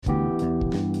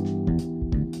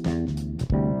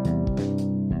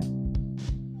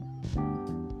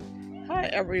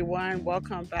everyone.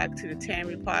 Welcome back to the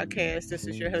Tammy Podcast. This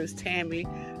is your host, Tammy.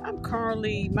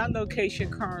 My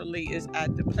location currently is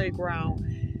at the playground.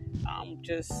 I'm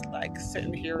just like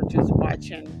sitting here just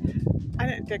watching. I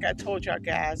didn't think I told y'all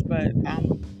guys, but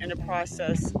I'm in the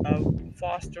process of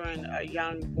fostering a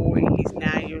young boy. He's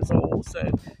 9 years old, so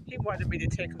he wanted me to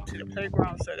take him to the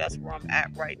playground, so that's where I'm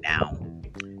at right now,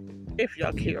 if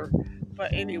y'all care.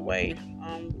 But anyway,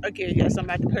 again, yes, I'm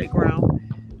at the playground.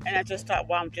 And I just thought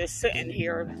while I'm just sitting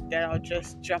here that I'll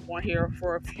just jump on here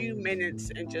for a few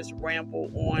minutes and just ramble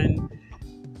on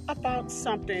about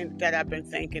something that I've been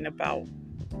thinking about,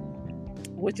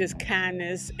 which is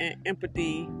kindness and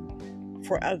empathy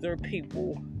for other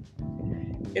people.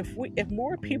 If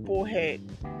more people had,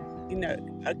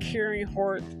 a caring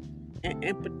heart and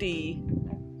empathy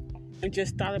and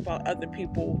just thought about other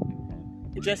people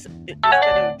just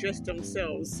instead of just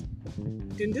themselves,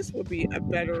 then this would be a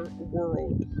better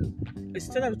world.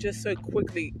 Instead of just so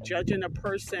quickly judging a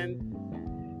person,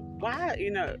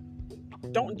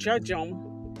 don't judge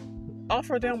them.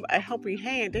 Offer them a helping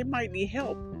hand. They might need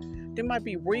help. There might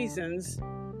be reasons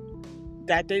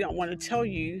that they don't want to tell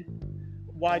you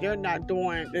why they're not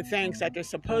doing the things that they're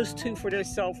supposed to for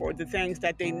themselves or the things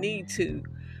that they need to.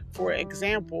 For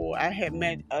example, I had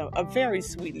met a very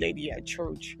sweet lady at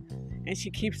church, and she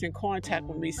keeps in contact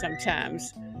with me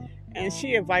sometimes. And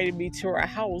she invited me to her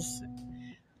house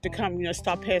to come,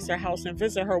 stop past her house and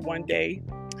visit her one day.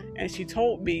 And she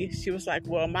told me, she was like,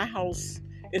 well, my house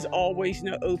is always,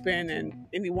 open and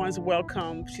anyone's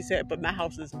welcome. She said, but my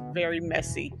house is very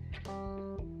messy.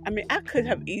 I mean, I could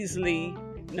have easily,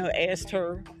 asked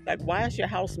her, like, why is your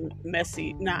house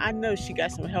messy? Now, I know she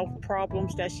got some health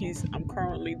problems that I'm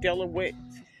currently dealing with.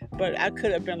 But I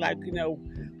could have been like,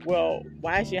 well,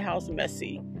 why is your house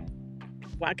messy?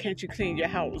 Why can't you clean your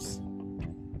house?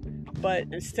 But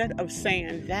instead of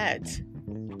saying that,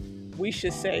 we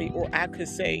should say, or I could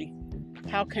say,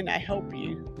 how can I help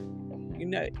you?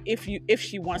 If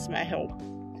she wants my help,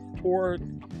 or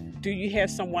do you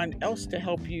have someone else to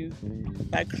help you,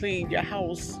 like clean your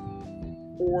house?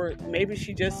 Or maybe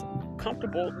she just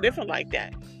comfortable living like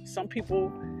that. Some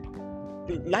people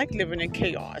like living in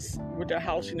chaos with their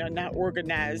house, not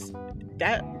organized.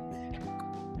 That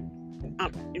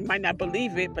you might not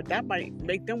believe it, but that might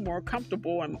make them more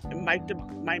comfortable and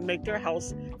might make their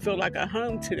house feel like a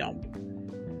home to them.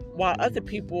 While other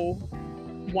people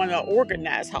want an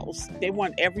organized house. They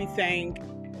want everything.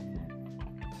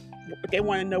 They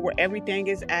want to know where everything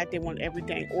is at. They want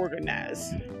everything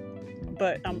organized.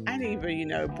 But I didn't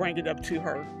even, bring it up to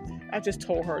her. I just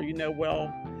told her, well,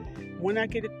 when I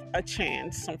get a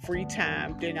chance, some free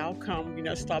time, then I'll come,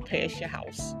 stop past your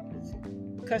house.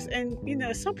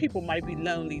 And some people might be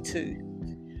lonely too.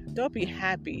 They'll be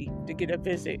happy to get a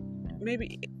visit.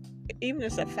 Maybe even if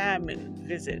it's a 5-minute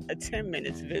visit, a 10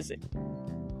 minutes visit.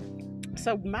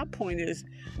 So my point is,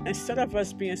 instead of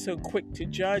us being so quick to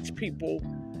judge people,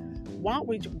 why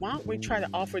don't we try to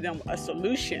offer them a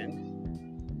solution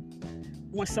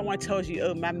when someone tells you,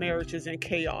 oh, my marriage is in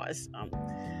chaos.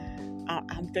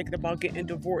 I'm thinking about getting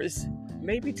divorced.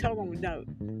 Maybe tell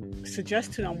them,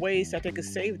 suggest to them ways that they could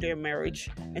save their marriage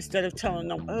instead of telling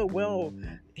them, oh, well,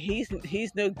 he's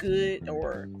no good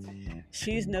or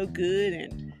she's no good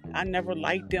and I never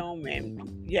liked them.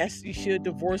 And yes, you should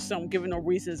divorce them, giving them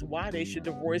reasons why they should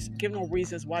divorce, giving them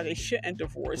reasons why they shouldn't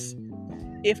divorce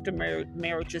if the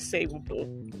marriage is savable.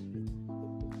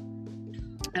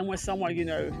 And when someone,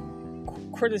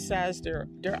 criticize their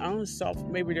own self,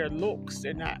 maybe their looks,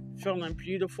 they're not feeling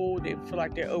beautiful, they feel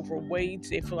like they're overweight,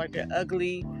 they feel like they're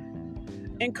ugly,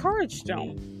 encourage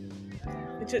them.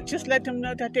 Just let them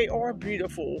know that they are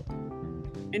beautiful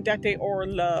and that they are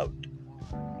loved.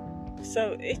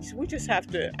 So we just have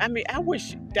to, I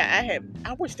wish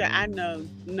that I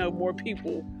know more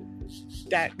people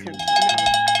that can,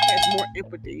 has more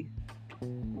empathy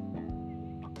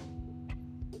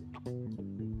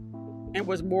and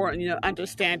was more,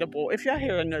 understandable. If y'all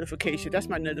hear a notification, that's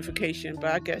my notification,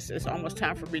 but I guess it's almost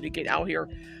time for me to get out here.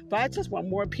 But I just want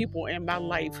more people in my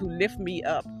life who lift me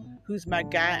up, who's my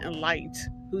guide and light,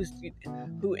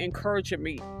 who encourage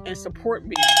me and support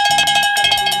me, instead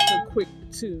of being so quick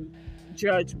to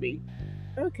judge me.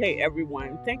 Okay,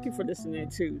 everyone, thank you for listening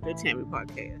to the Tammy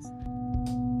Podcast.